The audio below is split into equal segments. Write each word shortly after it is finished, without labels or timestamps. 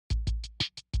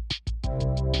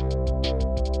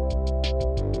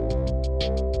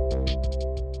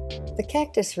The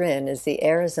cactus wren is the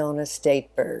Arizona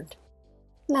state bird.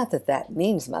 Not that that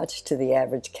means much to the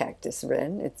average cactus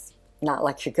wren. It's not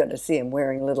like you're going to see him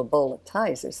wearing little bowler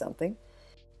ties or something.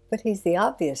 But he's the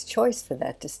obvious choice for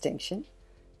that distinction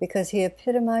because he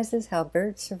epitomizes how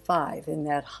birds survive in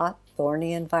that hot,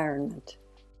 thorny environment.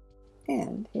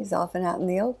 And he's often out in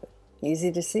the open,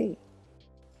 easy to see.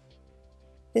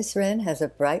 This wren has a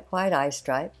bright white eye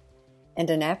stripe and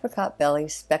an apricot belly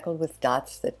speckled with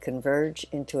dots that converge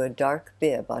into a dark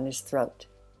bib on his throat.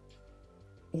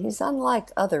 He's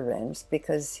unlike other wrens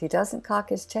because he doesn't cock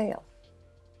his tail.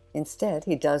 Instead,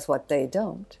 he does what they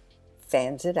don't,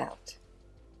 fans it out.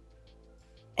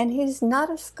 And he's not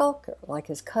a skulker like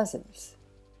his cousins.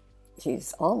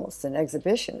 He's almost an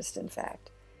exhibitionist, in fact.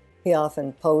 He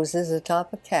often poses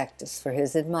atop a cactus for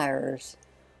his admirers,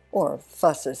 or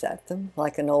fusses at them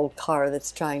like an old car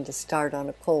that's trying to start on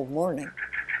a cold morning.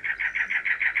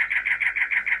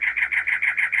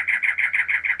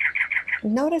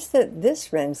 Notice that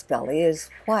this wren's belly is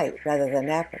white rather than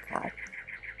apricot,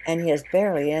 and he has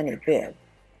barely any bib.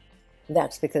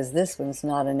 That's because this one's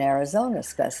not an Arizona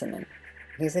specimen.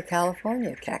 He's a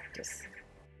California cactus.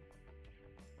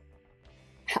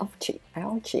 Ouchie,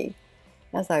 ouchie.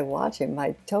 As I watch him,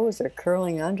 my toes are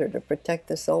curling under to protect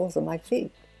the soles of my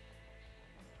feet.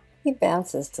 He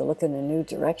bounces to look in a new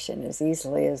direction as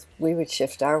easily as we would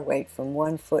shift our weight from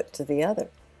one foot to the other.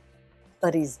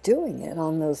 But he's doing it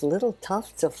on those little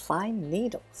tufts of fine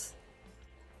needles.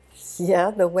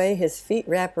 Yeah, the way his feet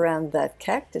wrap around that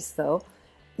cactus, though,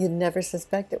 you'd never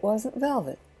suspect it wasn't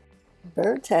velvet.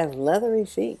 Birds have leathery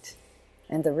feet,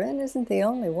 and the wren isn't the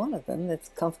only one of them that's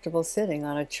comfortable sitting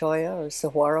on a cholla or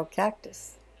saguaro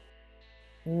cactus.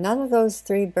 None of those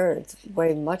three birds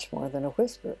weigh much more than a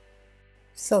whisper,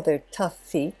 so their tough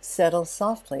feet settle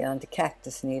softly onto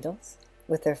cactus needles,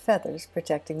 with their feathers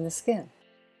protecting the skin.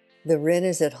 The wren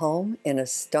is at home in a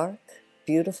stark,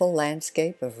 beautiful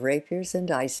landscape of rapiers and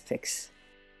ice picks.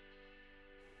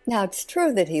 Now, it's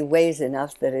true that he weighs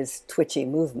enough that his twitchy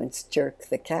movements jerk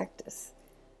the cactus.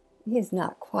 He's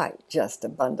not quite just a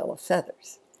bundle of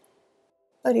feathers.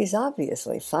 But he's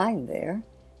obviously fine there,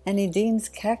 and he deems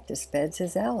cactus beds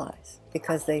his allies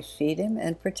because they feed him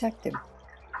and protect him.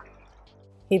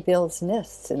 He builds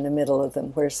nests in the middle of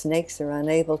them where snakes are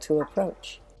unable to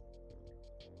approach.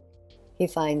 He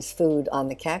finds food on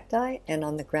the cacti and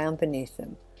on the ground beneath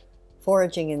them,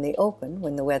 foraging in the open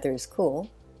when the weather is cool,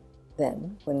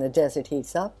 then, when the desert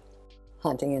heats up,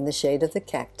 hunting in the shade of the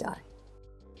cacti.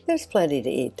 There's plenty to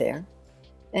eat there,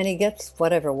 and he gets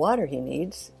whatever water he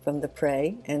needs from the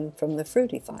prey and from the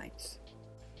fruit he finds.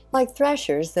 Like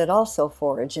thrashers that also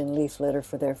forage in leaf litter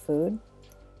for their food,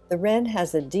 the wren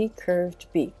has a decurved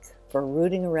beak for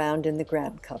rooting around in the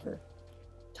ground cover,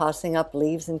 tossing up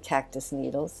leaves and cactus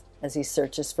needles as he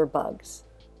searches for bugs.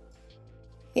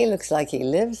 He looks like he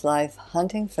lives life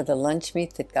hunting for the lunch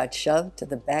meat that got shoved to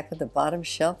the back of the bottom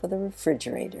shelf of the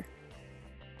refrigerator.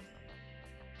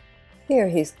 Here,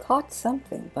 he's caught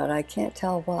something, but I can't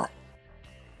tell what.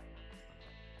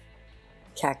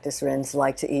 Cactus wrens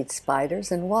like to eat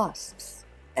spiders and wasps,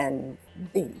 and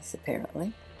bees,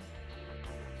 apparently.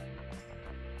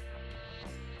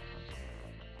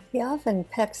 He often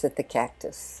pecks at the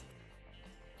cactus.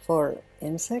 For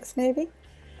insects, maybe?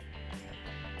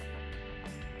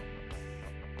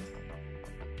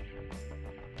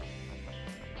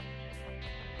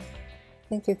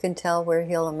 Think you can tell where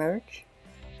he'll emerge?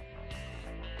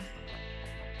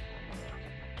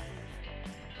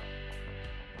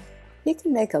 He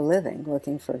can make a living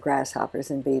looking for grasshoppers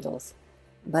and beetles,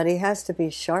 but he has to be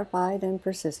sharp-eyed and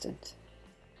persistent.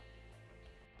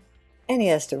 And he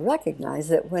has to recognize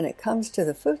that when it comes to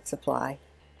the food supply,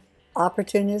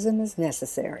 opportunism is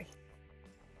necessary.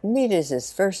 Meat is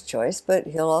his first choice, but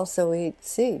he'll also eat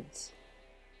seeds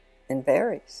and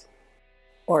berries.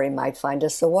 Or he might find a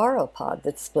saguaro pod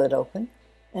that's split open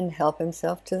and help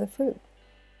himself to the fruit.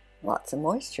 Lots of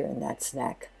moisture in that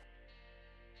snack.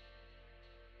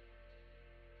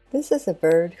 This is a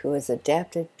bird who has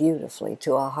adapted beautifully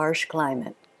to a harsh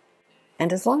climate,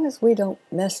 and as long as we don't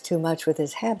mess too much with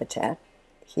his habitat,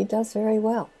 he does very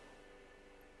well.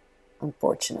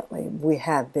 Unfortunately, we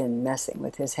have been messing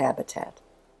with his habitat,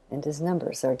 and his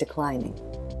numbers are declining.